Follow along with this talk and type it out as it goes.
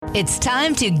It's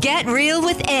time to get real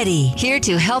with Eddie, here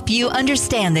to help you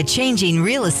understand the changing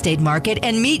real estate market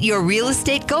and meet your real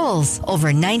estate goals.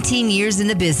 Over 19 years in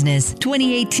the business.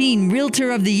 2018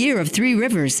 Realtor of the Year of Three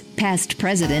Rivers, past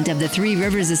president of the Three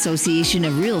Rivers Association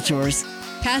of Realtors,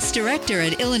 past director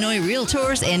at Illinois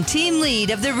Realtors and team lead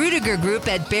of the Ruettiger Group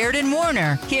at Baird &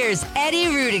 Warner. Here's Eddie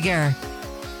Ruettiger.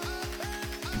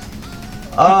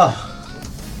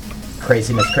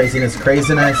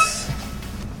 Craziness.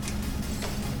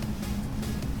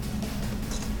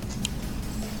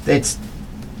 It's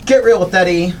Get Real with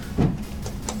Eddie. I'm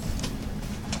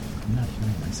not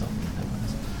hearing myself.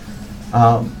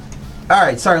 All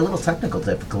right, sorry, a little technical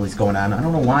difficulties going on. I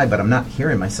don't know why, but I'm not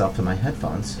hearing myself in my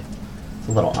headphones. It's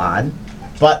a little odd.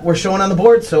 But we're showing on the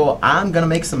board, so I'm going to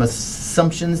make some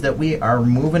assumptions that we are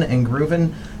moving and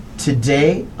grooving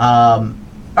today. All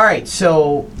right,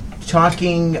 so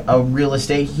talking real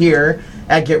estate here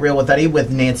at Get Real with Eddie with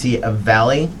Nancy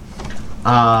Valley.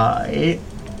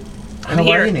 How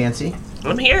are you, Nancy?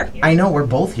 I'm here. I know, we're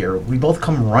both here. We both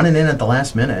come running in at the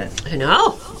last minute. I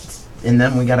know. And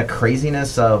then we got a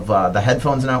craziness of the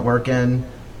headphones not working.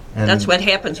 And that's what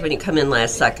happens when you come in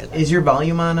last second. Is your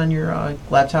volume on your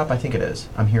laptop? I think it is.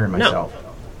 I'm hearing myself.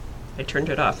 No. I turned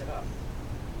it off.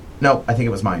 No, I think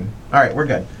it was mine. All right, we're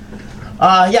good.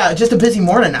 Yeah, just a busy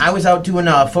morning. I was out doing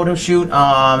a photo shoot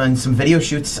and some video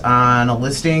shoots on a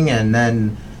listing, and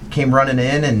then came running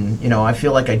in, and I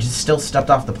feel like I just still stepped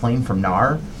off the plane from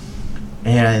NAR,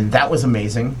 and that was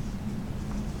amazing.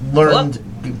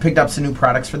 Picked up some new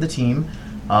products for the team,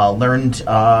 learned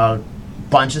a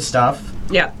bunch of stuff.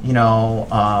 Yeah.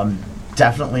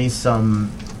 Definitely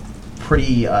some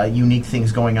pretty unique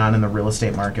things going on in the real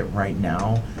estate market right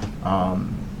now.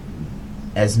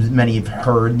 As many have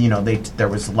heard, there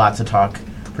was lots of talk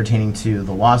pertaining to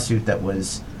the lawsuit that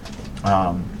was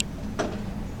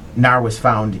NAR was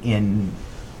found in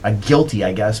a guilty,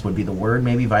 I guess would be the word,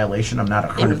 maybe violation. I'm not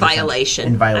 100%. In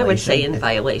violation. I would say in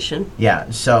violation.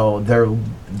 Yeah, so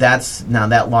now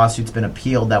that lawsuit's been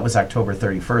appealed. That was October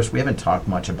 31st. We haven't talked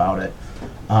much about it.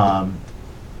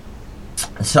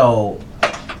 So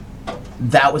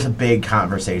that was a big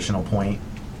conversational point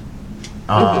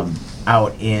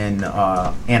out in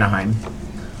Anaheim,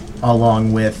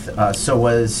 along with, so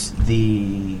was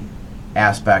the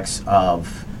aspects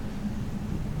of,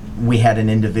 we had an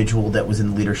individual that was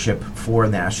in leadership for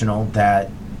National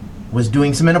that was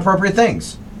doing some inappropriate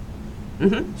things.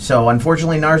 Mm-hmm. So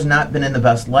unfortunately, NAR's not been in the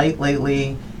best light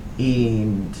lately,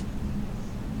 and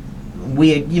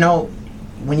we,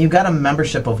 when you've got a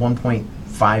membership of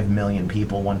 1.5 million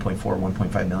people, 1.4,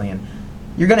 1.5 million,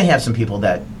 you're going to have some people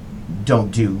that don't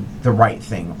do the right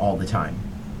thing all the time.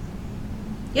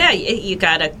 Yeah, you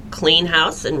got to clean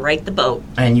house and right the boat.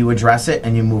 And you address it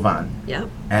and you move on. Yeah.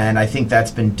 And I think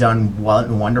that's been done well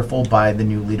and wonderful by the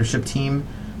new leadership team.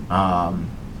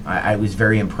 I was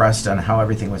very impressed on how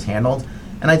everything was handled.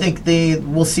 And I think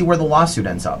we'll see where the lawsuit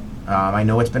ends up. I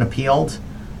know it's been appealed.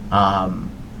 Don't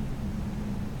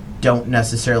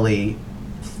necessarily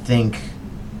think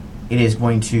it is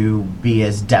going to be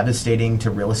as devastating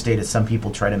to real estate as some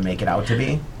people try to make it out to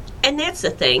be. And that's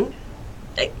the thing.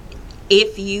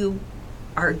 If you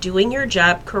are doing your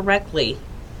job correctly,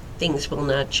 things will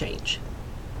not change.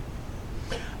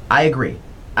 I agree.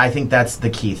 I think that's the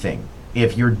key thing.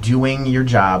 If you're doing your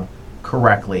job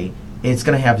correctly, it's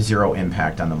going to have zero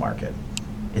impact on the market.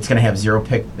 It's going to have zero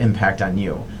impact on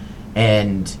you.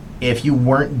 And if you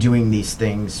weren't doing these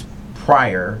things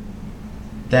prior,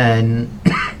 then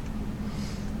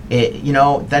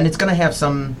then it's going to have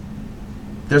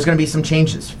there's going to be some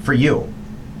changes for you.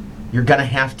 You're going to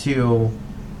have to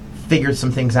figure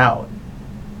some things out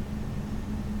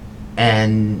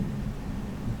and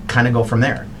kind of go from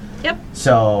there. Yep.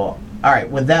 So, all right,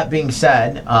 with that being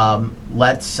said,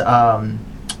 let's talk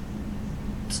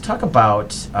about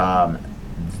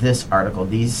this article.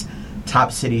 These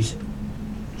top cities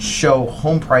show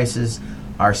home prices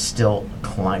are still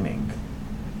climbing.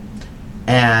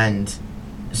 And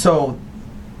so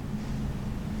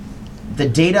the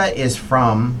data is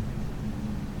from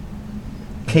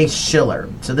Case-Shiller.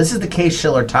 So this is the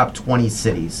Case-Shiller top 20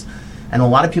 cities. And a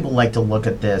lot of people like to look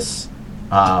at this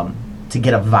to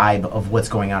get a vibe of what's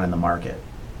going on in the market.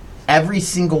 Every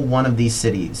single one of these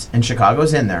cities, and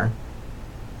Chicago's in there,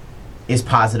 is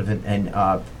positive and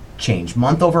change.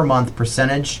 Month over month,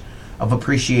 percentage of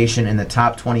appreciation in the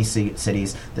top 20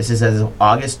 cities. This is as of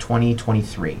August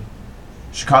 2023.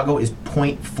 Chicago is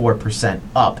 0.4%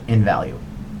 up in value.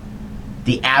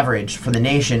 The average for the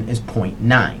nation is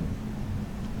 0.9.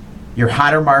 Your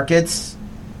hotter markets,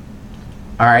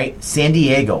 all right, San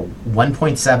Diego,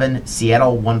 1.7,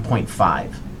 Seattle,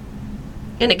 1.5.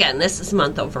 And again, this is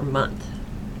month over month.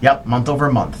 Yep, month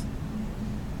over month.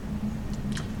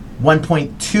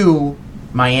 1.2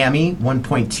 Miami,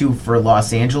 1.2 for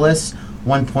Los Angeles,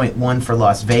 1.1 for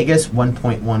Las Vegas,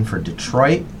 1.1 for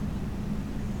Detroit,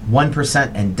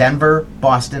 1% in Denver,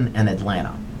 Boston, and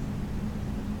Atlanta.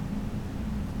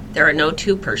 There are no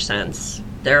 2%.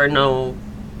 There are no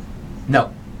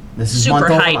This is super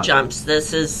month over high month. jumps.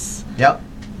 This is Yep.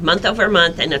 month over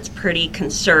month, and it's pretty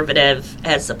conservative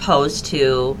as opposed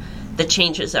to the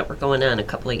changes that were going on a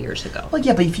couple of years ago. Well,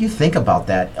 yeah, but if you think about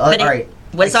that, But all it right,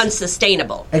 was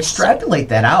unsustainable. extrapolate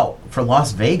that out for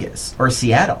Las Vegas or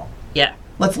Seattle. Yeah.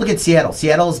 Let's look at Seattle.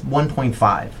 Seattle's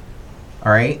 1.5.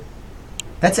 All right,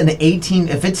 that's an 18.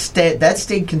 If that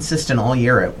stayed consistent all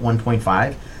year at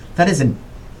 1.5, that is an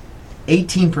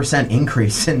 18%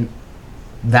 increase in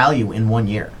value in 1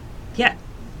 year. Yeah.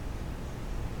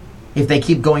 If they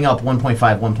keep going up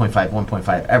 1.5, 1.5,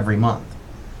 1.5 every month.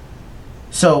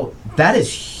 So that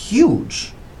is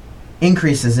huge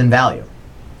increases in value.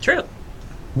 True.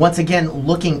 Once again,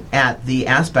 looking at the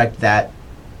aspect that,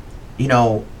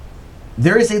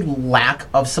 there is a lack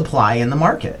of supply in the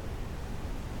market.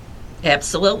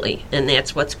 Absolutely. And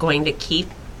that's what's going to keep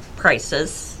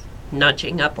prices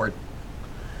nudging upward.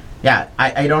 Yeah,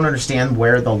 I don't understand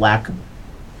where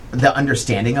the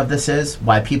understanding of this is,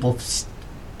 why people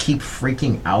keep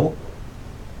freaking out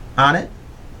on it,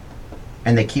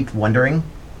 and they keep wondering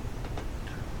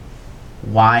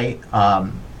why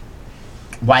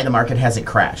the market hasn't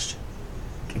crashed.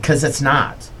 Because it's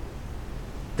not.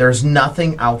 There's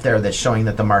nothing out there that's showing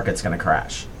that the market's going to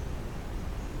crash.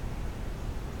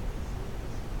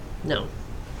 No.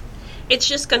 It's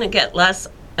just going to get less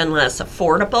and less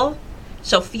affordable,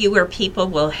 so fewer people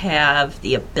will have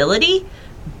the ability,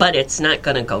 but it's not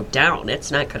going to go down.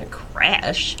 It's not going to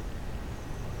crash.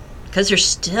 Because there's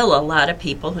still a lot of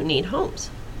people who need homes.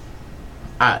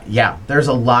 Yeah, there's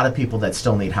a lot of people that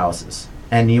still need houses.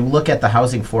 And you look at the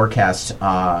housing forecast,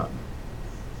 home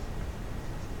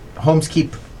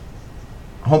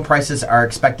prices are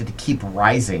expected to keep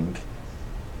rising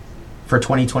for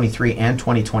 2023 and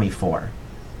 2024.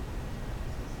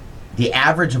 The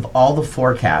average of all the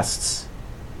forecasts,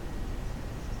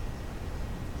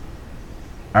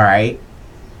 all right,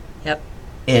 Yep.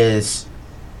 is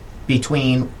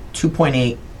between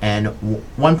 2.8 and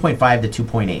 1.5 to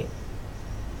 2.8.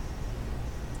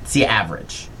 It's the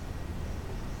average.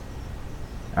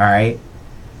 All right.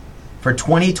 For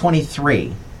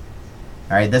 2023,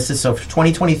 all right, so for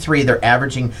 2023, they're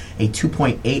averaging a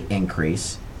 2.8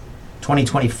 increase.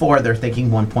 2024, they're thinking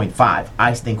 1.5.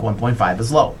 I think 1.5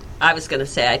 is low. I was going to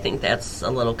say I think that's a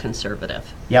little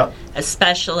conservative. Yep.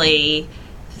 Especially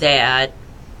that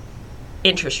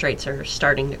interest rates are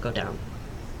starting to go down.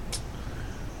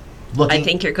 I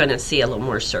think you're going to see a little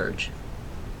more surge.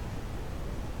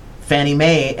 Fannie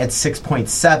Mae at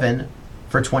 6.7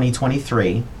 for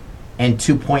 2023 and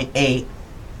 2.8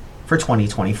 for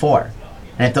 2024.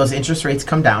 And if those interest rates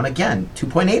come down again,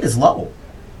 2.8 is low.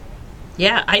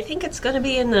 Yeah, I think it's going to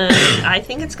be in the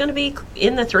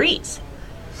threes.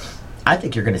 I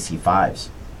think you're going to see 5s.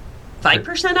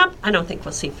 5% up? I don't think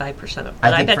we'll see 5% up.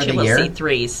 But I bet you we'll see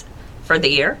threes for the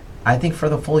year. I think for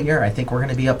the full year, I think we're going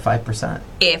to be up 5%.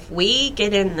 If we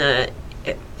get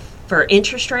for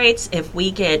interest rates, if we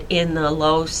get in the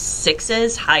low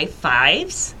 6s, high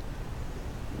 5s,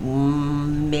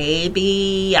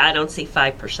 maybe, I don't see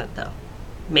 5% though.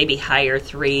 Maybe higher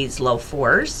 3s, low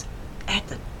 4s at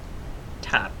the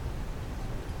top.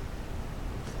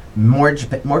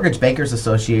 Mortgage Bankers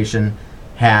Association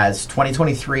has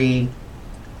 2023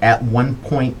 at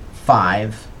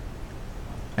 1.5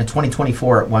 and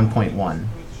 2024 at 1.1.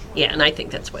 Yeah, and I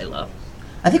think that's way low.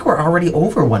 I think we're already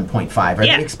over 1.5. Are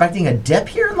they expecting a dip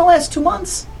here in the last 2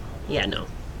 months? Yeah, no.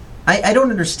 I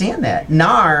don't understand that.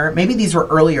 NAR, maybe these were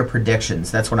earlier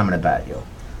predictions. That's what I'm going to bet you.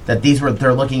 That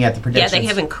they're looking at the predictions. Yeah, they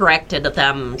haven't corrected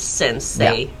them since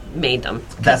they made them.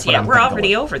 That's what I'm we're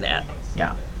already over that.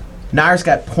 Yeah. NAR's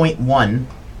got 0.1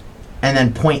 and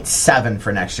then 0.7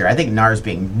 for next year. I think NAR's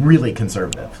being really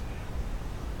conservative.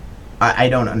 I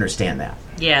don't understand that.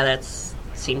 Yeah, that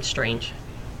seems strange.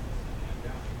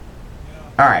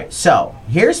 All right, so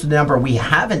here's the number we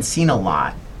haven't seen a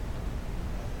lot.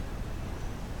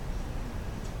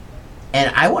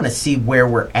 And I want to see where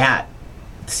we're at.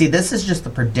 See, this is just the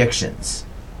predictions.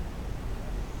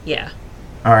 Yeah.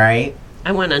 All right?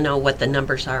 I want to know what the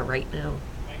numbers are right now.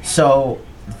 So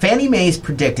Fannie Mae's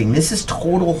predicting, this is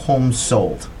total homes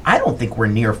sold. I don't think we're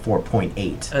near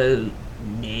 4.8. Oh,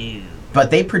 no.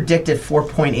 But they predicted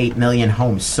 4.8 million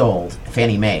homes sold,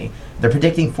 Fannie Mae. They're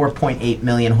predicting 4.8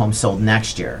 million homes sold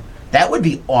next year. That would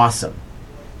be awesome.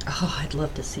 Oh, I'd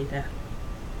love to see that.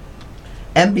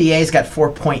 MBA's got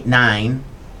 4.9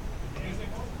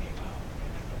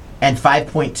 and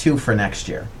 5.2 for next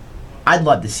year. I'd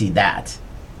love to see that.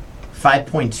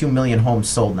 5.2 million homes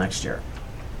sold next year.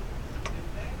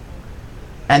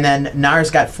 And then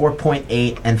NAR's got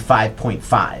 4.8 and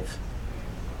 5.5.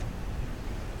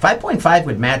 5.5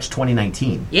 would match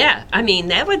 2019. Yeah, I mean,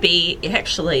 that would be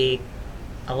actually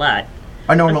a lot.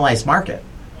 A normalized market.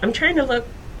 I'm trying to look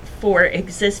for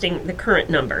the current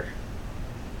number.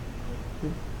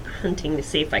 I'm hunting to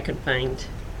see if I can find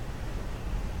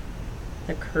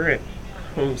the current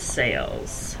home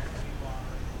sales.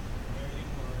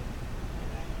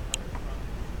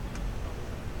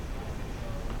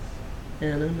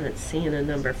 And I'm not seeing a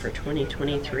number for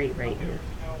 2023 right now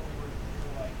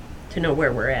to know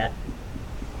where we're at.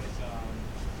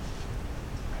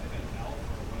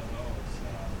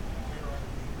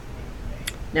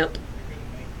 Nope.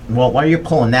 Well, while you're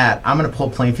pulling that, I'm going to pull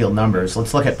Plainfield numbers.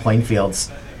 Let's look at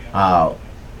Plainfield's.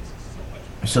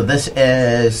 So this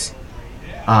is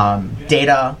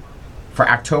data for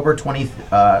October 20,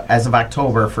 as of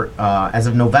October, as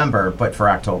of November, but for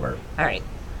October. All right.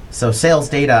 So sales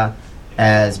data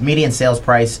as median sales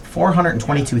price,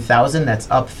 $422,000.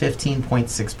 That's up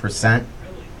 15.6%.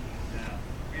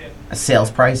 A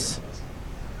sales price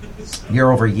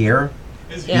year over year.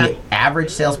 Yeah. The average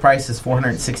sales price is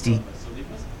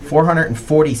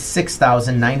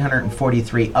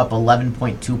 $446,943, up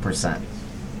 11.2%.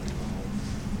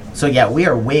 So yeah, we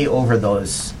are way over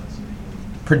those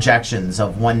projections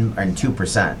of 1 and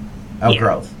 2% of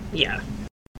growth. Yeah.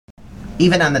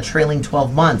 Even on the trailing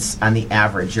 12 months, on the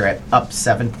average, you're at up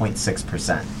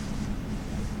 7.6%.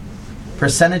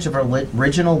 Percentage of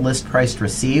original list price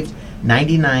received,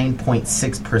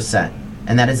 99.6%,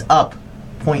 and that is up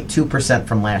 0.2%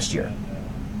 from last year.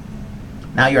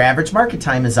 Now your average market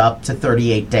time is up to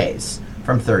 38 days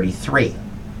from 33.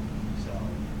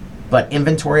 But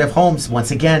inventory of homes, once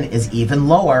again, is even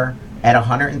lower at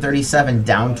 137,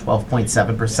 down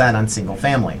 12.7% on single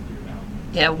family.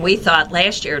 Yeah, we thought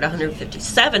last year at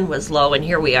 157 was low, and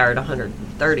here we are at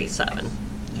 137.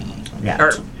 Yeah,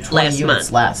 Or 20 last units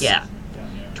month. less. Yeah,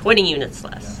 20 units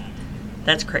less.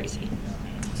 That's crazy.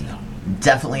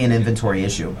 Definitely an inventory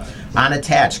issue.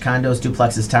 Unattached condos,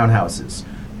 duplexes, townhouses.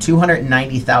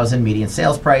 290,000 median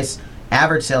sales price.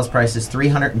 Average sales price is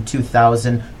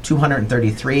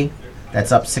 302,233.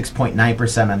 That's up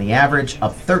 6.9% on the average,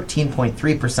 up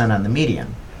 13.3% on the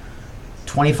median.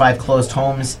 25 closed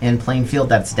homes in Plainfield,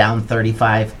 that's down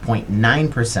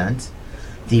 35.9%.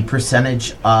 The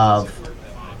percentage of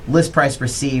list price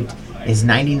received is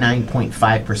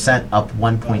 99.5%, up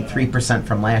 1.3%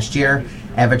 from last year.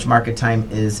 Average market time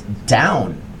is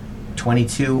down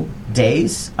 22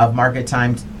 days of market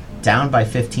time, down by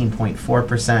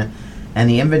 15.4%. And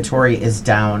the inventory is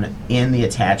down in the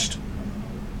attached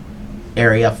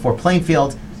area for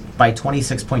Plainfield by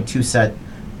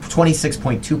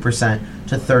 26.2%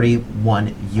 to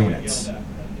 31 units.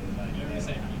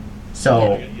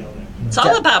 So It's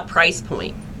all about price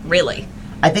point, really.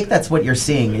 I think that's what you're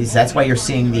seeing. That's why you're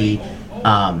seeing the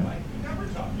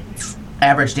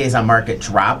average days on market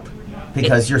drop,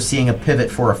 because you're seeing a pivot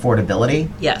for affordability.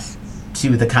 Yes.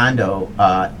 To the condo,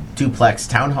 duplex,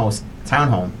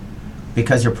 townhome,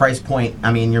 because your price point,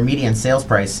 I mean, your median sales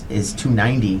price is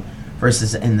 $290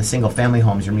 versus in the single family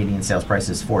homes, your median sales price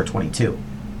is $422.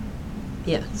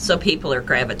 Yeah, so people are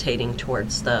gravitating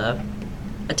towards the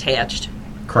attached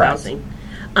Correct. housing.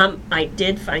 I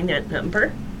did find that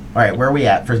number. All right, where are we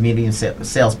at for median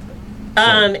sales?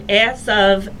 As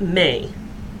of May,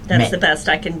 that's May. the best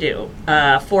I can do.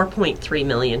 4.3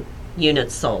 million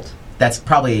units sold. That's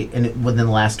probably within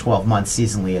the last 12 months,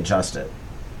 seasonally adjusted.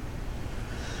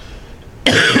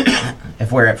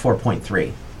 If we're at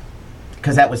 4.3.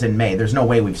 Because that was in May. There's no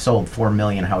way we've sold 4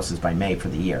 million houses by May for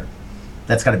the year.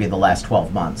 That's got to be the last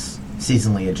 12 months,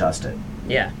 seasonally adjusted.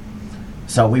 Yeah.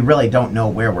 So we really don't know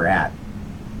where we're at.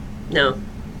 No.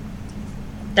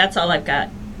 That's all I've got.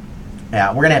 Yeah,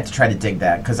 we're going to have to try to dig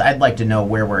that, because I'd like to know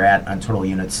where we're at on total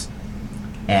units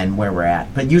and where we're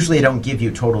at. But usually I don't give you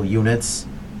total units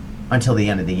until the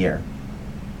end of the year.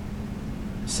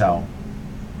 So.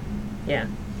 Yeah.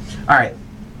 All right.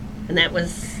 And that was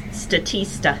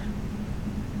Statista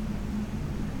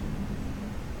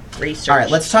research. All right,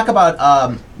 let's talk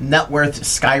about net worth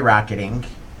skyrocketing.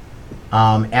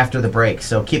 after the break.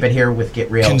 So keep it here with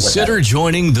Get Real. Consider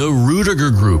joining the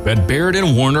Ruettiger Group at Baird &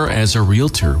 Warner as a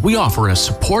realtor. We offer a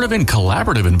supportive and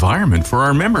collaborative environment for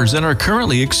our members and are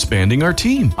currently expanding our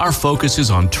team. Our focus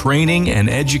is on training and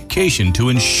education to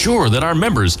ensure that our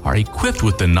members are equipped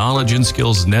with the knowledge and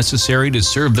skills necessary to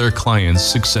serve their clients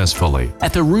successfully.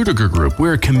 At the Ruettiger Group, we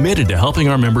are committed to helping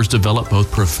our members develop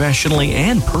both professionally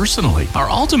and personally. Our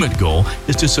ultimate goal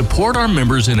is to support our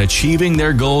members in achieving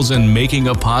their goals and making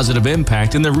a positive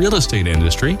impact in the real estate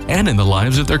industry and in the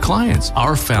lives of their clients.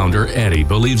 Our founder, Eddie,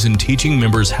 believes in teaching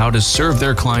members how to serve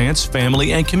their clients,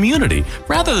 family, and community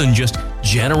rather than just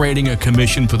generating a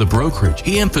commission for the brokerage.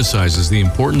 He emphasizes the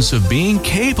importance of being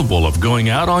capable of going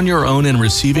out on your own and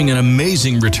receiving an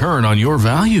amazing return on your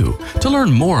value. To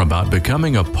learn more about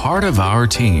becoming a part of our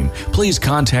team, please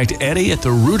contact Eddie at the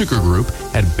Ruettiger Group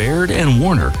at Baird &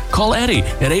 Warner. Call Eddie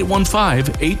at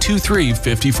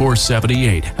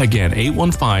 815-823-5478. Again,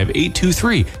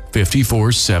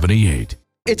 815-823-5478.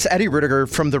 It's Eddie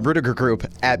Ruettiger from the Ruettiger Group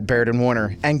at Baird &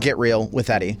 Warner and Get Real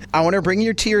with Eddie. I want to bring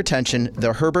to your attention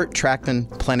the Herbert Trackman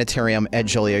Planetarium at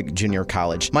Joliet Junior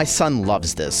College. My son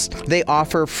loves this. They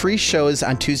offer free shows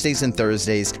on Tuesdays and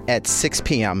Thursdays at 6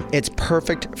 p.m. It's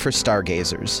perfect for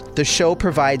stargazers. The show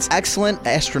provides excellent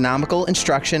astronomical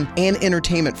instruction and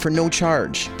entertainment for no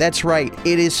charge. That's right,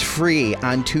 it is free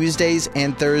on Tuesdays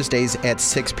and Thursdays at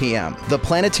 6 p.m. The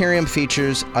planetarium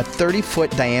features a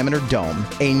 30-foot diameter dome,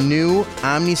 a new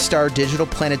OmniStar digital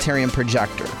planetarium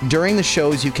projector. During the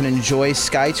shows, you can enjoy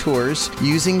sky tours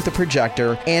using the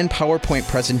projector and PowerPoint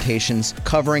presentations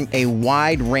covering a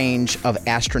wide range of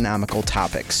astronomical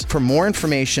topics. For more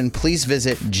information, please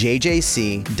visit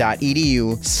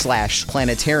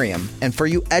jjc.edu/planetarium. And for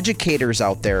you educators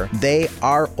out there, they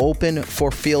are open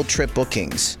for field trip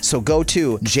bookings. So go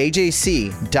to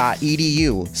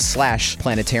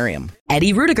jjc.edu/planetarium.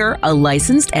 Eddie Ruettiger, a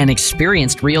licensed and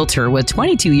experienced realtor with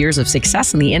 22 years of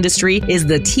success in the industry, is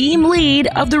the team lead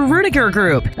of the Ruettiger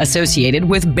Group, associated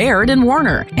with Baird &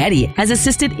 Warner. Eddie has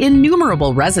assisted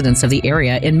innumerable residents of the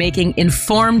area in making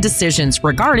informed decisions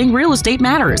regarding real estate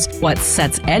matters. What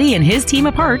sets Eddie and his team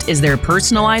apart is their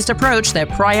personalized approach that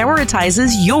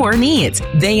prioritizes your needs.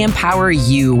 They empower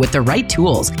you with the right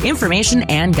tools, information,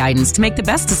 and guidance to make the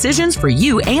best decisions for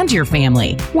you and your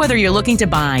family. Whether you're looking to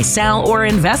buy, sell, or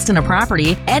invest in a property,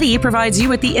 Eddie provides you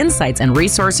with the insights and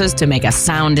resources to make a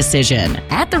sound decision.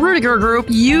 At the Ruettiger Group,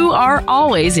 you are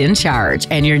always in charge,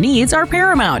 and your needs are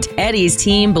paramount. Eddie's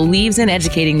team believes in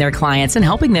educating their clients and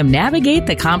helping them navigate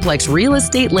the complex real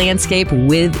estate landscape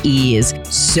with ease.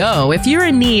 So, if you're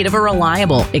in need of a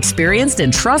reliable, experienced,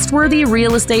 and trustworthy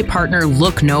real estate partner,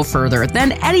 look no further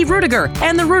than Eddie Ruettiger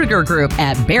and the Ruettiger Group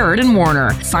at Baird &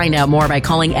 Warner. Find out more by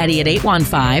calling Eddie at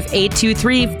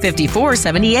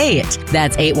 815-823-5478.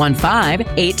 That's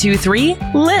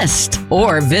 815-823-LIST,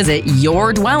 or visit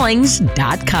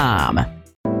yourdwellings.com.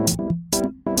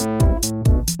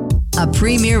 A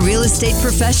premier real estate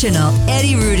professional,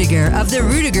 Eddie Ruettiger of the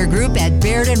Ruettiger Group at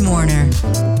Baird & Warner.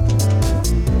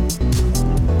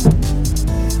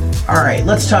 All right,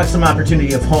 let's talk some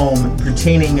opportunity of home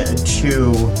pertaining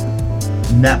to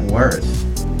net worth.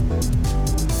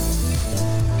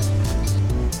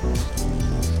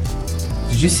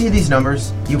 Did you see these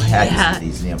numbers? You had to see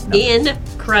these numbers.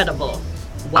 Incredible.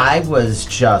 Wow. I was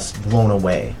just blown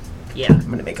away. Yeah. I'm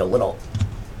going to make a little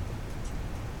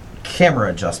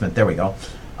camera adjustment. There we go.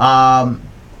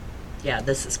 Yeah,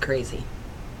 this is crazy.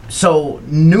 So,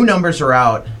 new numbers are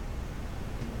out.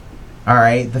 All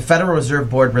right. The Federal Reserve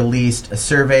Board released a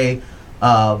survey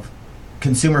of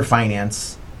consumer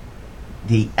finance,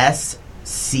 the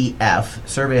SCF,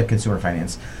 Survey of Consumer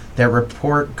Finance. That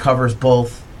report covers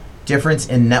both difference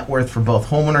in net worth for both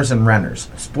homeowners and renters.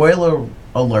 Spoiler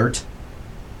alert,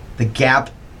 the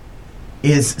gap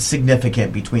is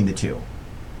significant between the two.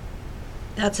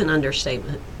 That's an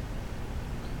understatement.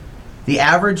 The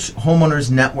average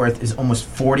homeowner's net worth is almost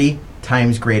 40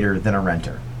 times greater than a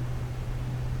renter.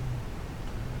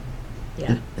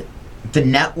 Yeah. The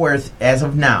net worth as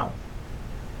of now,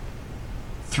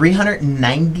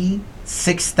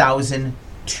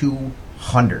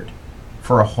 $396,200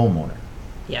 for a homeowner.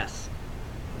 Yes.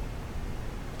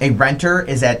 A renter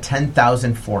is at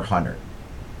 $10,400.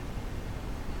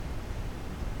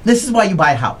 This is why you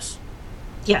buy a house.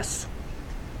 Yes.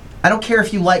 I don't care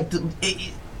if you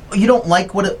you don't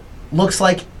like what it looks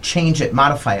like, change it,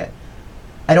 modify it.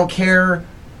 I don't care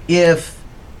if,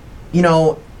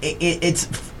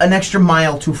 it's an extra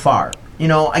mile too far.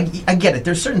 I get it.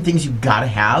 There's certain things you gotta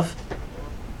have,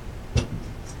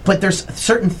 but there's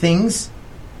certain things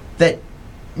that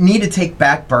need to take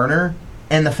back burner,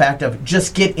 and the fact of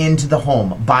just get into the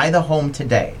home, buy the home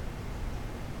today.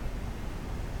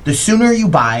 The sooner you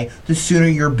buy, the sooner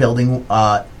you're building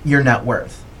your net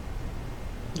worth.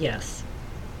 Yes.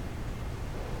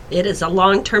 It is a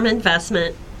long-term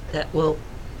investment that will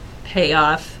pay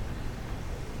off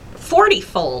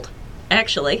 40-fold,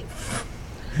 actually.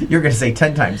 You're going to say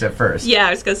 10 times at first. Yeah,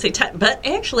 I was going to say 10, but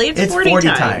actually it's 40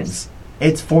 times.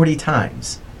 It's 40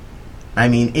 times. I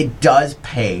mean, it does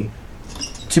pay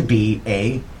to be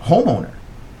a homeowner.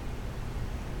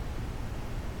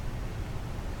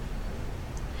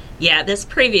 Yeah, this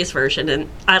previous version, and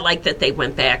I like that they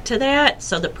went back to that.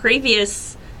 So the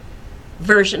previous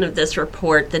version of this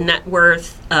report, the net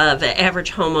worth of an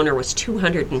average homeowner was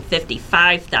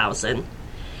 $255,000,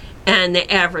 and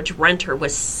the average renter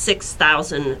was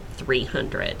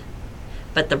 $6,300.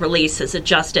 But the release has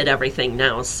adjusted everything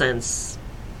now since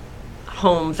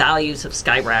home values have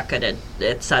skyrocketed,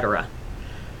 etc.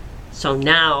 So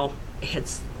now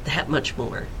it's that much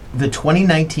more. The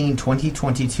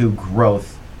 2019-2022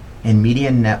 growth in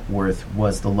median net worth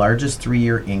was the largest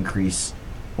 3-year increase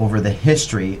over the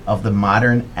history of the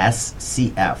modern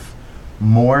SCF,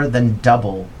 more than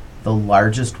double the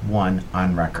largest one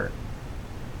on record.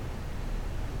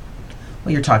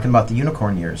 Well, you're talking about the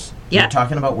unicorn years. Yeah. You're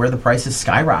talking about where the prices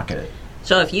skyrocketed.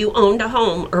 So if you owned a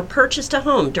home or purchased a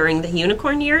home during the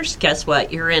unicorn years, guess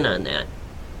what? You're in on that.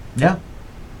 Yeah.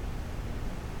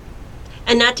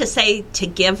 And not to say to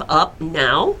give up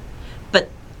now, but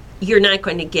you're not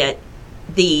going to get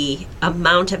the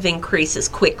amount of increases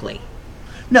quickly.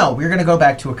 No, we're going to go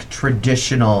back to a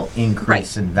traditional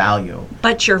increase in value.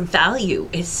 But your value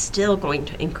is still going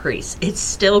to increase. It's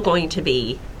still going to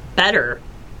be better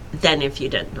than if you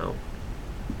didn't know.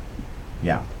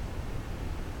 Yeah.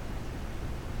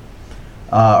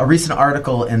 A recent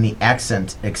article in The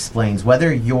Accent explains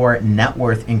whether your net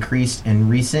worth increased in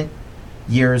recent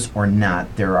years or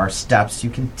not, there are steps you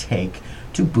can take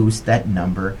to boost that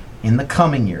number in the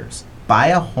coming years. Buy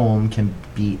a home can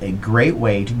be a great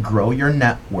way to grow your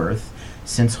net worth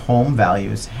since home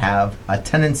values have a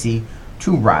tendency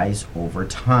to rise over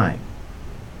time.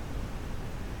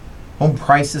 Home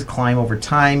prices climb over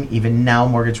time. Even now,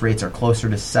 mortgage rates are closer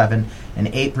to 7 and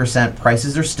 8%.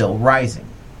 Prices are still rising.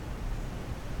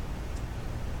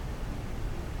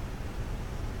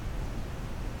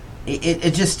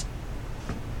 It just...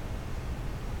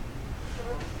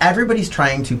 Everybody's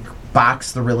trying to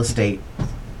box the real estate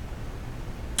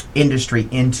industry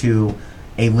into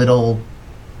a little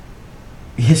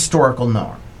historical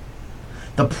norm.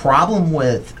 The problem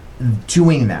with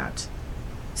doing that,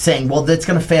 saying, well, that's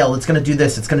going to fail, it's going to do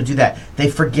this, it's going to do that, they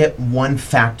forget one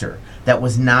factor that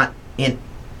was not in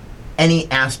any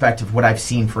aspect of what I've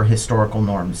seen for historical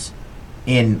norms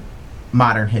in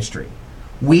modern history.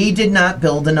 We did not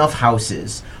build enough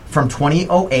houses from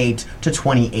 2008 to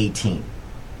 2018.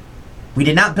 We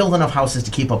did not build enough houses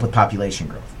to keep up with population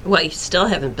growth. Well, you still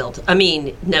haven't built. I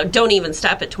mean, no, don't even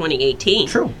stop at 2018.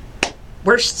 True.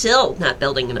 We're still not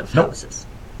building enough houses.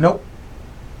 Nope.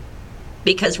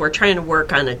 Because we're trying to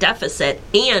work on a deficit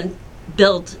and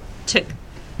build to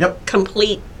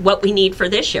complete what we need for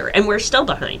this year, and we're still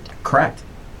behind. Correct.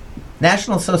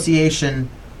 National Association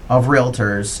of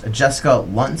Realtors, Jessica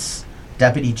Luntz,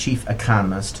 Deputy Chief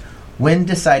Economist, when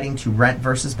deciding to rent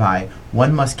versus buy,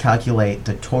 one must calculate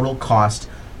the total cost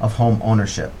of home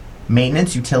ownership.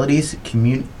 Maintenance, utilities,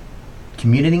 commuting,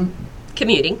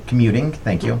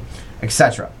 thank you,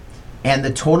 etc. And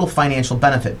the total financial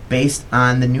benefit. Based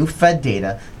on the new Fed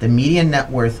data, the median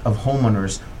net worth of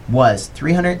homeowners was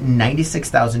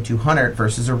 $396,200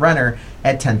 versus a renter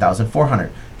at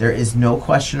 $10,400. There is no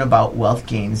question about wealth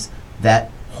gains that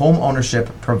home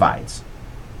ownership provides.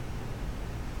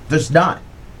 There's not.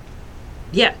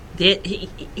 Yeah,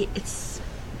 it's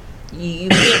you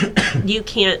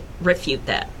can't refute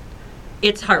that.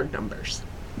 It's hard numbers.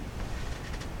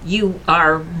 You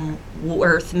are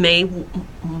worth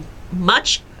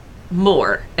much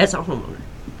more as a homeowner.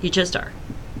 You just are.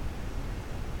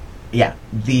 Yeah,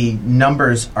 the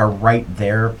numbers are right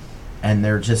there, and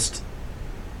they're just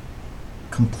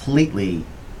completely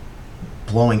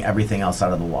blowing everything else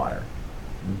out of the water.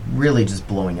 Really just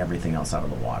blowing everything else out of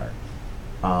the water.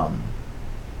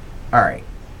 All right.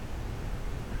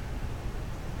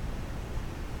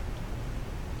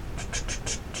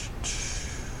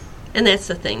 And that's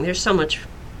the thing. There's so much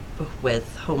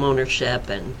with home ownership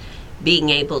and being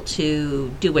able to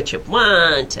do what you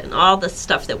want and all the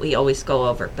stuff that we always go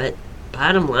over. But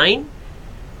bottom line,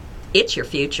 it's your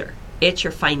future. It's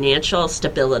your financial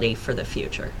stability for the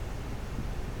future.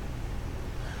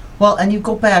 Well, and you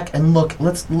go back and look.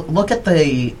 Let's look at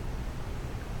the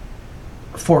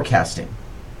forecasting.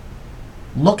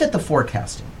 Look at the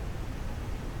forecasting.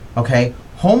 Okay?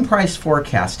 Home price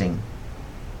forecasting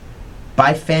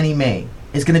by Fannie Mae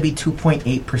is going to be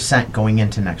 2.8% going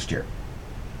into next year.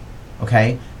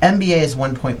 Okay? MBA is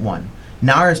 1.1.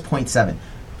 NAR is 0.7.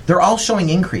 They're all showing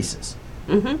increases.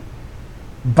 Mm-hmm.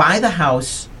 Buy the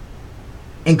house,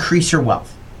 increase your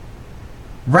wealth.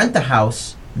 Rent the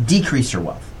house, decrease your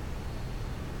wealth.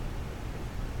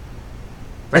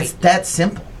 Right. It's that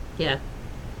simple. Yeah.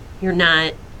 You're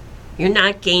not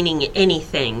gaining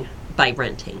anything by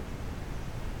renting.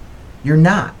 You're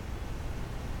not.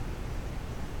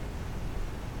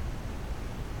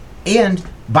 And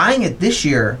buying it this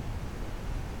year,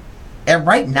 and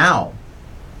right now,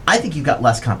 I think you've got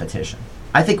less competition.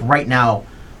 I think right now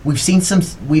we've seen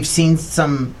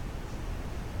some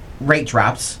rate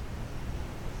drops.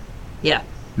 Yeah.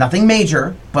 Nothing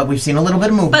major, but we've seen a little bit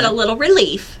of movement. But a little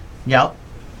relief. Yep.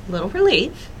 Little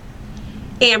relief.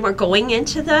 And we're going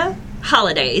into the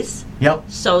holidays. Yep.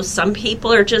 So some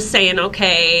people are just saying,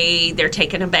 okay, they're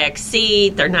taking a back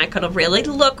seat. They're not going to really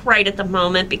look right at the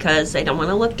moment because they don't want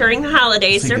to look during the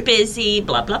holidays. They're busy,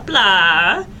 blah, blah,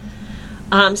 blah.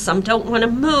 Some don't want to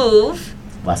move.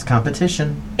 Less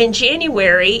competition. In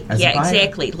January, As a yeah, buyer.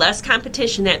 exactly. Less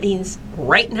competition. That means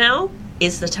right now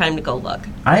is the time to go look.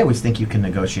 I always think you can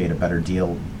negotiate a better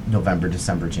deal November,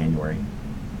 December, January.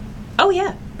 Oh,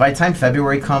 yeah. By the time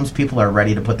February comes, people are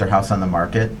ready to put their house on the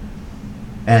market.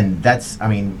 And that's, I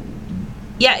mean...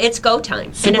 Yeah, it's go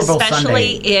time. Super and Bowl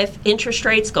especially Sunday. if interest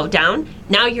rates go down,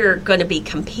 now you're going to be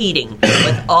competing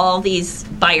with all these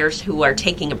buyers who are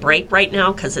taking a break right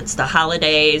now because it's the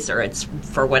holidays or it's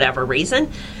for whatever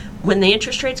reason. When the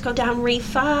interest rates go down,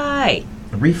 Refinance.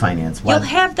 What? You'll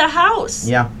have the house.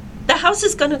 Yeah. The house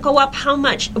is going to go up how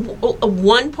much?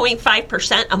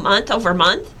 1.5% a month over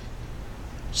month?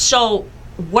 So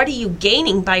what are you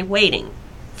gaining by waiting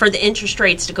for the interest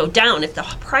rates to go down if the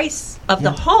price of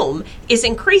the home is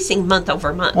increasing month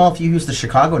over month? Well, if you use the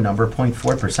Chicago number,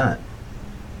 0.4%.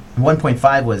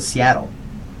 1.5 was Seattle.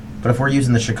 But if we're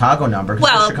using the Chicago number,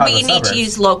 because Well, Chicago we need suburbs, to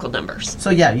use local numbers. So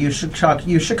yeah, use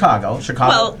Chicago.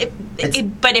 Well,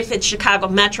 but if it's Chicago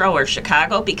Metro or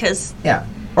Chicago, because yeah,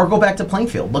 or go back to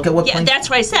Plainfield. Look at what. yeah, that's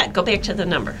why I said go back to the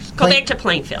numbers. Go back to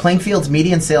Plainfield. Plainfield's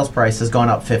median sales price has gone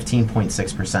up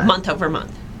 15.6%. Month over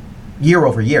month. Year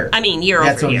over year. I mean year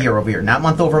That's over year. year over year, not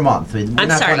month over month. We're I'm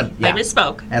not sorry, gonna- I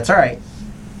misspoke. That's all right.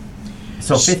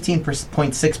 So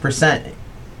 15.6%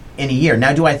 in a year.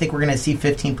 Now, do I think we're going to see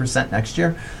 15% next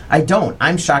year? I don't.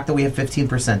 I'm shocked that we have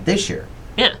 15% this year.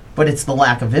 Yeah. But it's the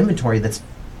lack of inventory that's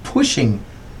pushing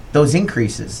those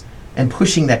increases and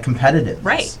pushing that competitiveness.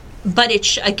 Right. But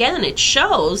it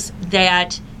shows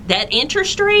that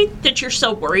interest rate that you're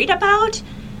so worried about,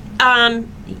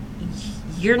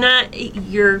 you're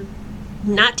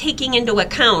not taking into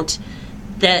account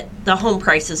that the home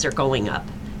prices are going up.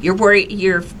 You're worried.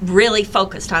 You're really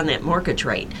focused on that mortgage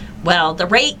rate. Well, the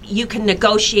rate you can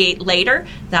negotiate later.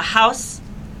 The house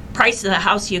price of the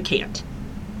house you can't.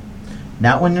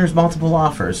 Not when there's multiple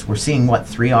offers. We're seeing,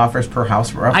 3 offers per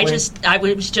house roughly? I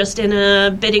was just in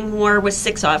a bidding war with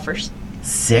 6 offers.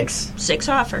 6? 6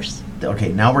 offers.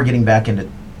 Okay, now we're getting back into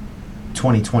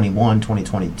 2021,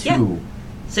 2022. Yeah.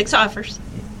 6 offers.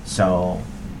 So,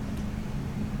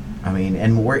 I mean,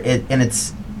 and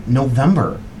it's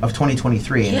November of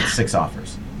 2023 and Yeah. it's 6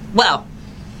 offers. Well,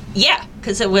 yeah,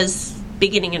 because it was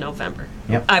beginning of November.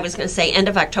 Yep. I was going to say end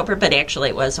of October, but actually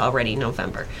it was already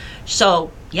November.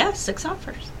 So, yeah, 6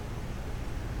 offers.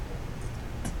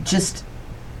 Just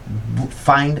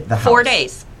find the house. 4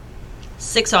 days.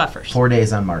 6 offers. 4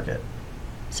 days on market.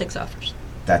 6 offers.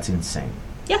 That's insane.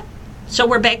 Yeah. So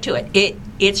we're back to it.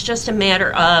 It's just a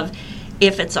matter of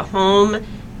if it's a home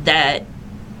that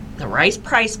the right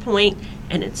price point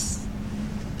and it's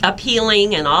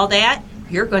appealing and all that,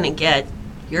 you're going to get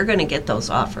those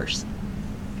offers.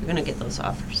 You're going to get those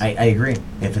offers. I agree.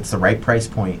 If it's the right price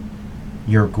point,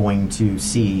 you're going to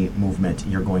see movement,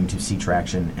 you're going to see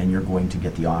traction, and you're going to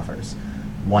get the offers.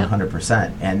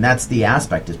 100%. And that's the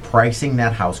aspect, is pricing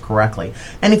that house correctly.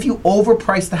 And if you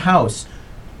overprice the house,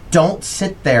 don't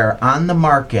sit there on the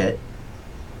market,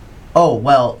 oh,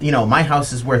 well, my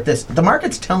house is worth this. The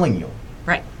market's telling you.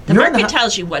 Right. The You're in market the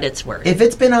tells you what it's worth. If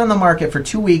it's been on the market for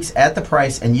 2 weeks at the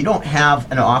price and you don't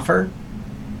have an offer,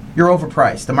 you're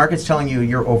overpriced. The market's telling you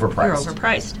you're overpriced. You're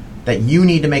overpriced. That you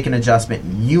need to make an adjustment.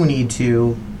 You need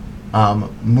to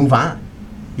move on.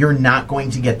 You're not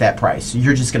going to get that price.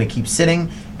 You're just going to keep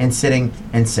sitting and sitting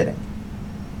and sitting.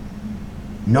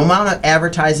 No amount of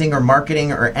advertising or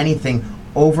marketing or anything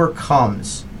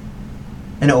overcomes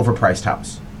an overpriced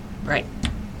house. Right.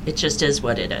 It just is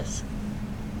what it is.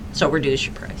 So reduce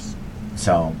your price.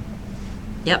 So,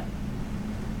 Yep.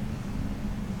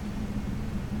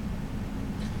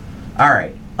 all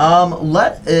right.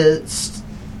 Let's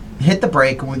hit the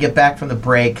break. When we get back from the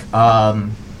break,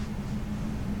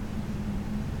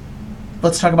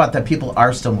 let's talk about that people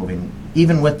are still moving,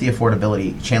 even with the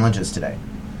affordability challenges today.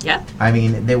 Yeah. I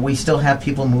mean, we still have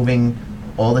people moving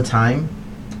all the time,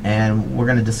 and we're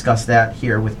going to discuss that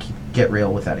here with Get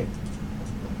Real with Eddie.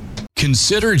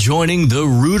 Consider joining the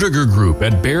Ruettiger Group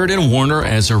at Baird & Warner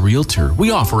as a realtor.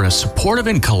 We offer a supportive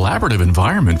and collaborative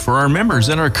environment for our members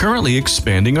and are currently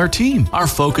expanding our team. Our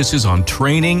focus is on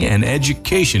training and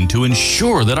education to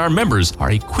ensure that our members are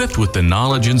equipped with the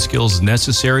knowledge and skills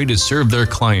necessary to serve their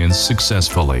clients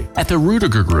successfully. At the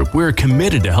Ruettiger Group, we are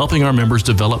committed to helping our members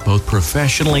develop both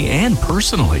professionally and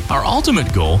personally. Our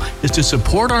ultimate goal is to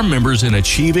support our members in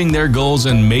achieving their goals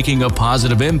and making a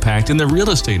positive impact in the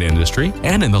real estate industry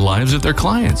and in the lives of their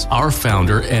clients. Our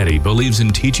founder, Eddie, believes in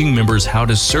teaching members how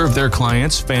to serve their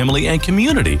clients, family, and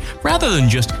community rather than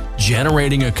just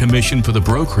generating a commission for the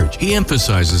brokerage. He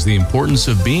emphasizes the importance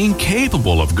of being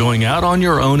capable of going out on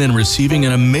your own and receiving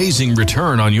an amazing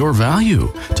return on your value.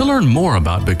 To learn more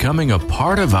about becoming a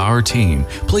part of our team,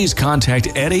 please contact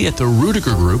Eddie at the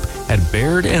Ruettiger Group at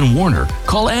Baird & Warner.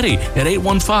 Call Eddie at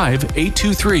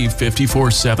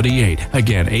 815-823-5478.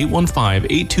 Again,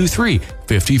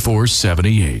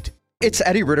 815-823-5478. It's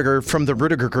Eddie Ruettiger from the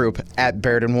Ruettiger Group at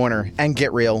Baird & Warner and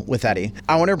Get Real with Eddie.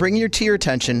 I want to bring to your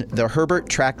attention the Herbert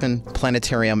Trackman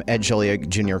Planetarium at Joliet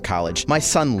Junior College. My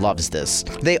son loves this.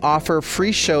 They offer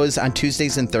free shows on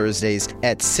Tuesdays and Thursdays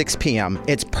at 6 p.m.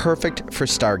 It's perfect for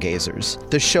stargazers.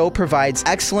 The show provides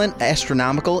excellent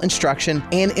astronomical instruction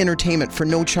and entertainment for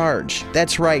no charge.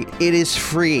 That's right, it is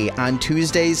free on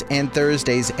Tuesdays and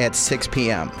Thursdays at 6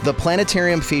 p.m. The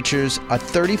planetarium features a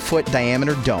 30-foot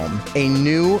diameter dome, a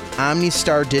new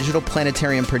OmniStar digital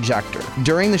planetarium projector.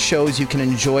 During the shows, you can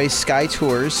enjoy sky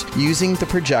tours using the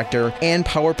projector and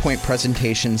PowerPoint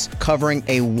presentations covering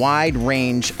a wide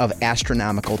range of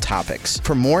astronomical topics.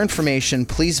 For more information,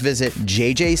 please visit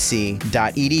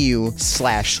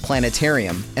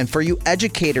jjc.edu/planetarium. And for you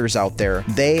educators out there,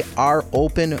 they are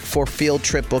open for field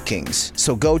trip bookings.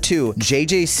 So go to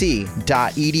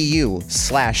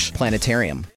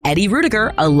jjc.edu/planetarium. Eddie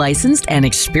Ruettiger, a licensed and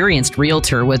experienced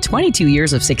realtor with 22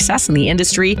 years of success in the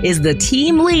industry, is the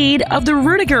team lead of the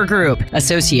Ruettiger Group,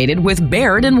 associated with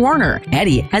Baird & Warner.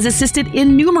 Eddie has assisted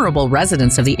innumerable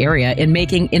residents of the area in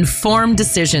making informed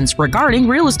decisions regarding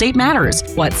real estate matters.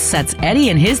 What sets Eddie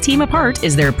and his team apart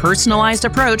is their personalized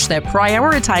approach that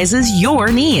prioritizes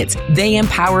your needs. They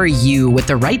empower you with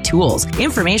the right tools,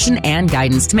 information, and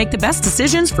guidance to make the best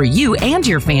decisions for you and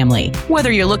your family.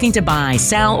 Whether you're looking to buy,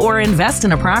 sell, or invest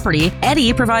in a property,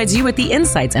 Eddie provides you with the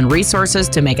insights and resources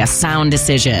to make a sound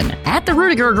decision. At the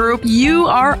Ruettiger Group, you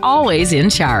are always in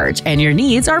charge, and your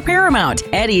needs are paramount.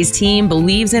 Eddie's team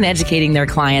believes in educating their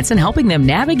clients and helping them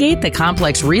navigate the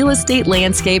complex real estate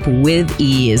landscape with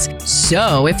ease.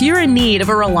 So, if you're in need of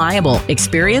a reliable,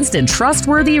 experienced, and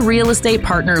trustworthy real estate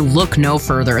partner, look no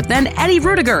further than Eddie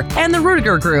Ruettiger and the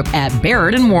Ruettiger Group at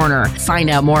Baird & Warner. Find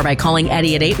out more by calling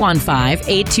Eddie at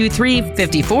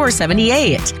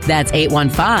 815-823-5478. That's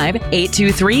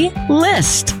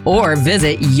 815-823-LIST, or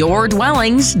visit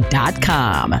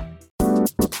yourdwellings.com.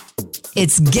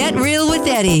 It's Get Real with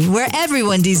Eddie, where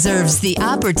everyone deserves the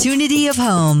opportunity of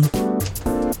home.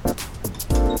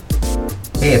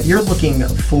 Hey, if you're looking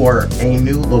for a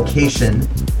new location,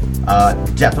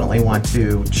 definitely want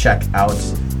to check out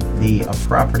the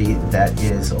property that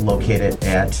is located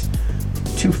at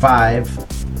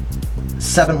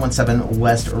 25717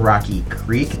 West Rocky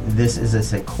Creek. This is a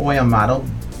Sequoia model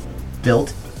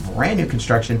built, brand new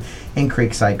construction in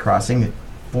Creekside Crossing,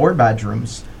 4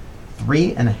 bedrooms,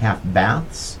 3.5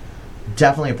 baths.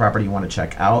 Definitely a property you want to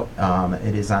check out.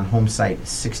 It is on home site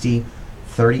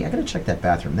 6030. I gotta check that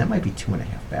bathroom. That might be 2.5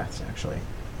 baths actually.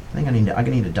 I think I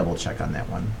need to double check on that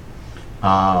one.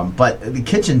 But the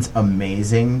kitchen's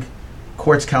amazing.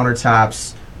 Quartz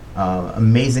countertops,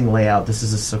 amazing layout. This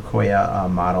is a Sequoia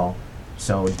model.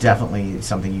 So definitely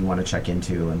something you want to check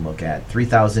into and look at.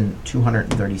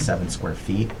 3,237 square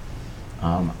feet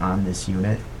on this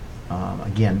unit.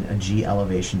 Again, a G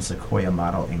elevation Sequoia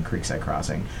model in Creekside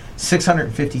Crossing.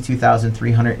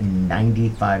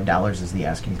 $652,395 is the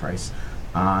asking price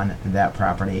on that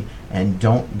property. And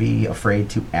don't be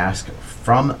afraid to ask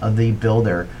from the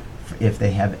builder if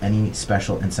they have any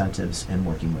special incentives in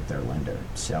working with their lender.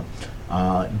 So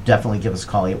definitely give us a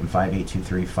call,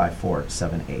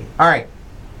 815-823-5478. All right.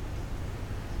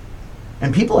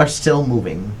 And people are still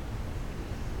moving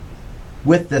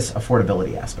with this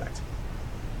affordability aspect.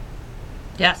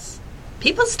 Yes.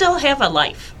 People still have a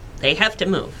life. They have to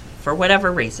move. For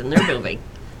whatever reason, they're moving.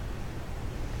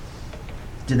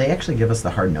 do they actually give us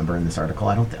the hard number in this article?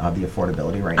 I don't have the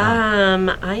affordability right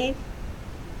now.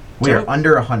 We are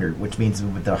under 100, which means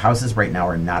the houses right now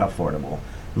are not affordable.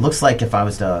 It looks like if I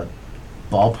was to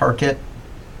ballpark it,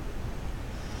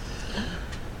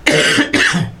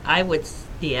 I would.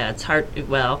 Yeah, it's hard.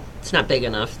 Well, it's not big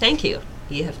enough. Thank you.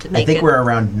 You have to make. I think we're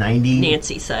around 90.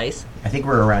 Nancy size. I think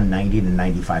we're around 90 to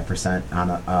 95% on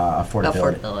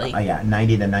affordability. Yeah,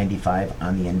 90 to 95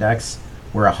 on the index.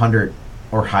 We're 100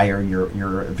 or higher.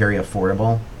 You're very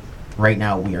affordable. Right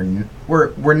now, we're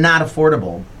not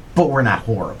affordable, but we're not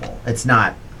horrible. It's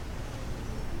not.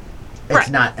 It's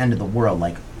not end of the world,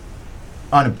 like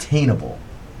unobtainable.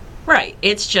 Right.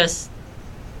 It's just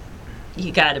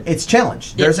you got to. It's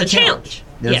challenge. There's a challenge.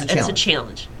 It's a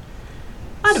challenge.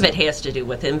 A lot of it has to do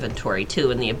with inventory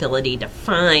too, and the ability to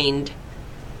find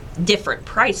different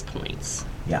price points.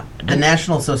 Yeah. The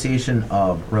National Association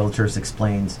of Realtors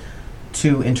explains,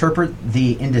 to interpret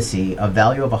the indice, a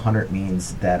value of 100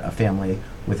 means that a family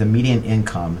with a median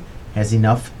income has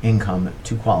enough income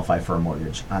to qualify for a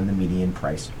mortgage on the median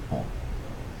price home.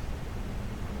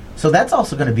 So that's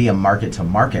also going to be a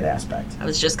market-to-market aspect. I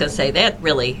was just going to say that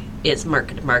really is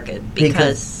market-to-market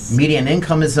because median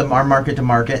income is our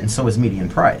market-to-market, and so is median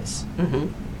price.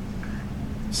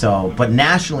 Mm-hmm. So, but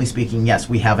nationally speaking, yes,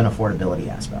 we have an affordability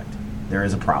aspect. There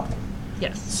is a problem.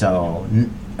 Yes. So,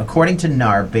 according to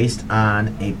NAR, based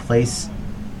on a place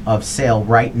of sale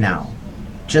right now,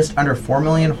 just under 4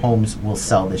 million homes will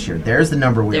sell this year. There's the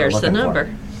number we were looking for. There's the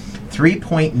number.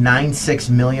 3.96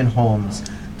 million homes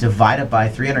divided by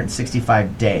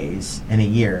 365 days in a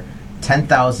year.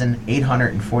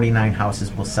 10,849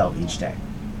 houses will sell each day.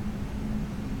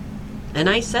 And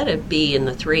I said it'd be in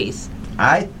the threes.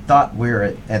 I thought we were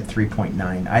at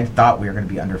 3.9. I thought we were going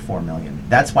to be under 4 million.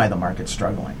 That's why the market's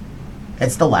struggling.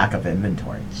 It's the lack of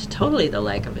inventory. It's totally the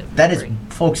lack of inventory. That is,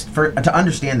 folks, to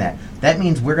understand that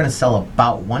means we're going to sell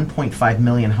about 1.5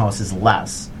 million houses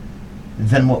less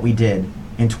than what we did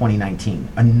in 2019,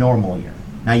 a normal year.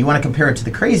 Now, you want to compare it to the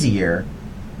crazy year,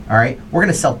 all right? We're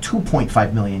going to sell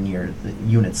 2.5 million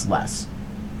units less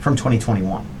from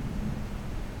 2021.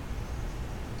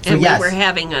 So, and we were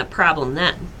having a problem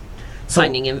then,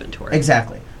 finding inventory.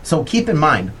 Exactly. So keep in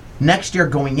mind, next year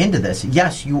going into this,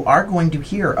 yes, you are going to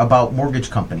hear about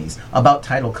mortgage companies, about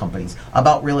title companies,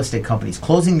 about real estate companies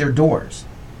closing their doors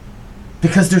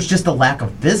because there's just a lack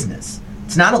of business.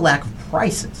 It's not a lack of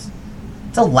prices.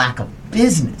 It's a lack of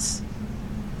business.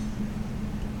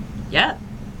 Yeah.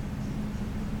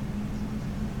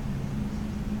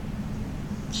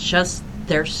 It's just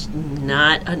there's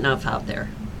not enough out there.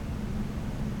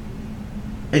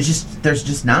 There's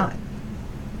just not.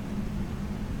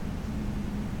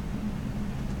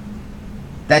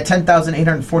 That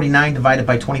 10,849 divided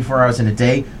by 24 hours in a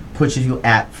day puts you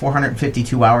at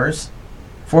 452 hours.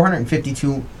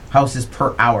 452 houses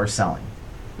per hour selling.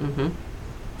 Mm-hmm.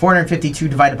 452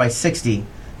 divided by 60,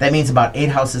 that means about 8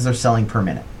 houses are selling per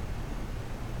minute.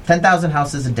 10,000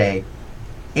 houses a day,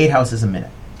 8 houses a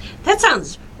minute. That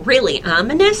sounds really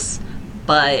ominous,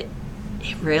 but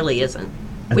it really isn't.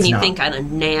 When you think on a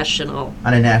national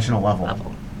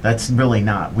level. That's really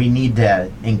not. We need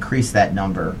to increase that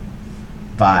number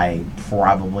by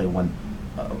probably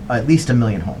at least 1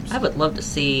 million homes. I would love to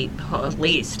see at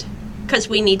least, because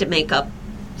we need to make up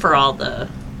for all the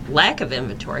lack of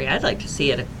inventory. I'd like to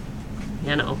see it,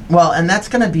 Well, and that's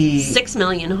going to be 6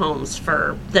 million homes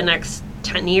for the next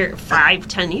 10 years,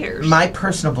 5-10 years. My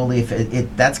personal belief,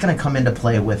 that's going to come into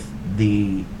play with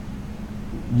the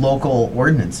local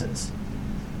ordinances.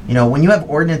 When you have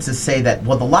ordinances say that,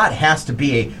 well, the lot has to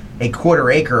be a quarter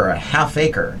acre or a half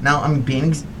acre. Now, I'm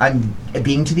being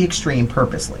to the extreme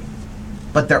purposely,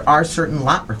 but there are certain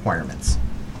lot requirements,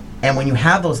 and when you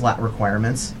have those lot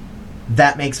requirements,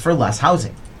 that makes for less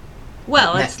housing.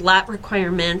 Well, it's lot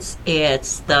requirements.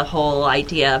 It's the whole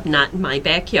idea of not in my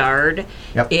backyard.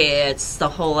 Yep. It's the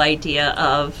whole idea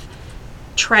of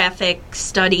traffic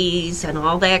studies and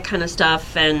all that kind of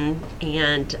stuff, and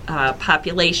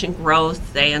population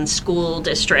growth and school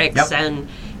districts, yep. And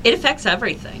it affects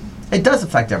everything. It does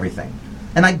affect everything.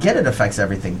 And I get it affects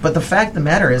everything. But the fact of the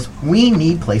matter is, we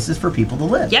need places for people to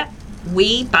live. Yeah.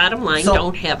 We, bottom line,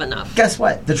 don't have enough. Guess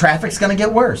what? The traffic's going to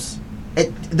get worse.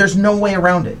 There's no way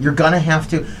around it. You're going to have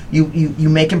to. You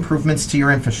make improvements to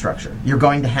your infrastructure. You're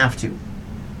going to have to.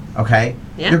 Okay?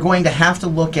 Yeah. You're going to have to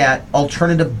look at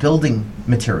alternative building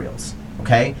materials.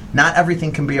 Okay? Not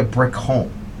everything can be a brick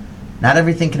home. Not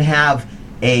everything can have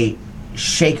a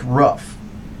shake roof.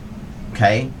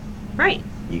 Okay? Right.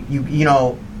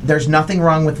 There's nothing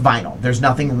wrong with vinyl. There's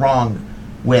nothing wrong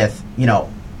with,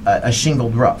 a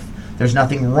shingled roof. There's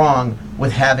nothing wrong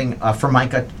with having a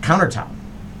Formica countertop.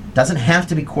 Doesn't have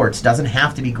to be quartz, doesn't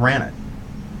have to be granite.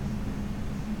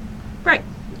 Right.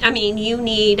 I mean, you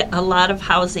need a lot of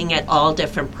housing at all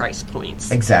different price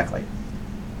points. Exactly.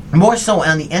 More so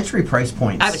on the entry price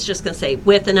points. I was just going to say,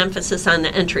 with an emphasis on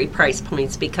the entry price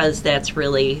points, because that's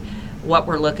really what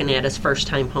we're looking at as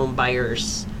first-time home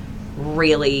buyers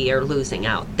really are losing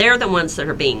out. They're the ones that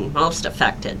are being most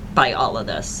affected by all of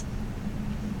this.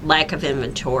 Lack of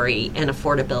inventory and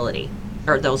affordability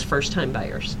are those first-time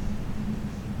buyers.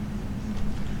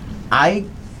 I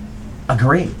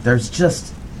agree. There's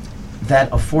just that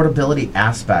affordability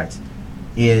aspect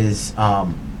is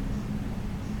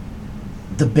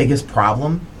the biggest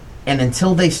problem. And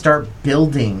until they start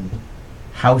building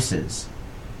houses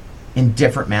in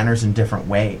different manners and different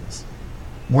ways,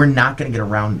 we're not going to get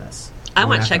around this. I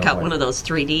want to check out one of those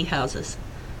 3D houses.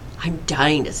 I'm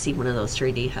dying to see one of those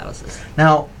 3D houses.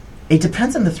 Now, it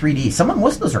depends on the 3D.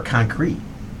 Most of those are concrete.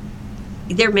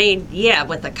 They're made,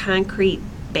 with a concrete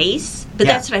base. But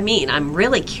that's what I mean. I'm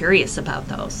really curious about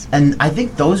those. And I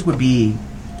think those would be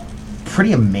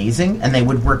pretty amazing, and they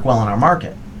would work well in our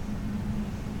market.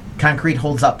 Concrete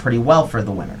holds up pretty well for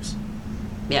the winters.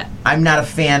 Yeah. I'm not a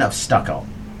fan of stucco.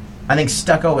 I think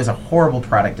stucco is a horrible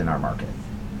product in our market.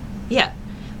 Yeah.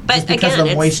 But just because again,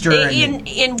 of the moisture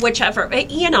in whichever,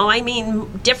 I mean,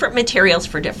 different materials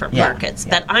for different markets.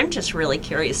 Yeah. But I'm just really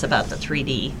curious about the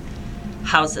 3D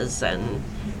houses and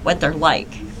what they're like.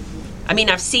 I mean,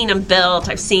 I've seen them built.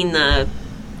 I've seen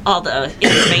all the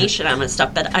information on them and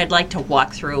stuff, but I'd like to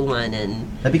walk through one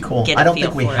and that'd be cool. I don't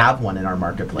think we have one in our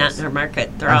marketplace. Not in our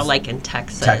market. They're all like in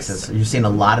Texas. Texas. You're seeing a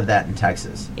lot of that in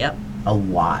Texas. Yep. A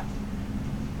lot.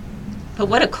 But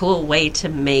what a cool way to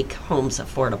make homes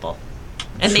affordable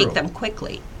and True. make them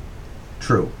quickly.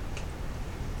 True.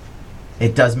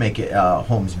 It does make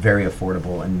homes very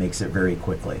affordable and makes it very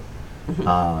quickly.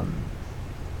 Mm-hmm.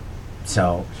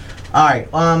 So, all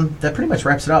right. That pretty much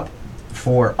wraps it up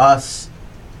for us.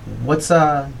 What's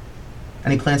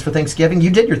any plans for Thanksgiving? You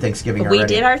did your Thanksgiving already. We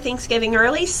did our Thanksgiving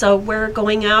early, so we're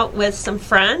going out with some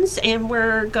friends, and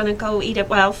we're going to go eat at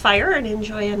Wildfire and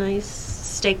enjoy a nice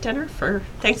steak dinner for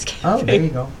Thanksgiving. Oh, there you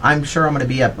go. I'm sure I'm going to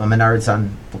be at Menards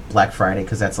on Black Friday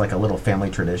because that's like a little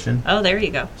family tradition. Oh, there you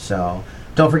go. So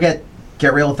don't forget,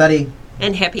 Get Real with Eddie.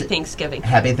 And happy Thanksgiving.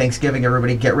 Happy Thanksgiving,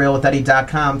 everybody.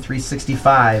 GetRealWithEddie.com,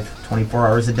 365, 24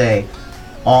 hours a day.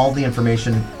 All the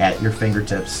information at your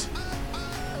fingertips.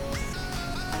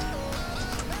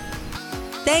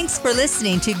 Thanks for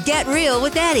listening to Get Real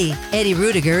with Eddie. Eddie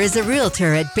Ruettiger is a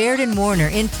realtor at Baird & Warner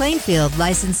in Plainfield,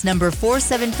 license number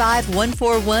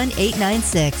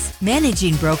 475141896.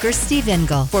 Managing broker Steve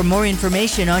Engel. For more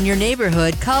information on your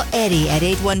neighborhood, call Eddie at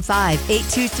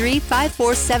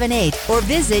 815-823-5478 or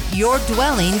visit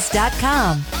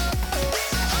yourdwellings.com.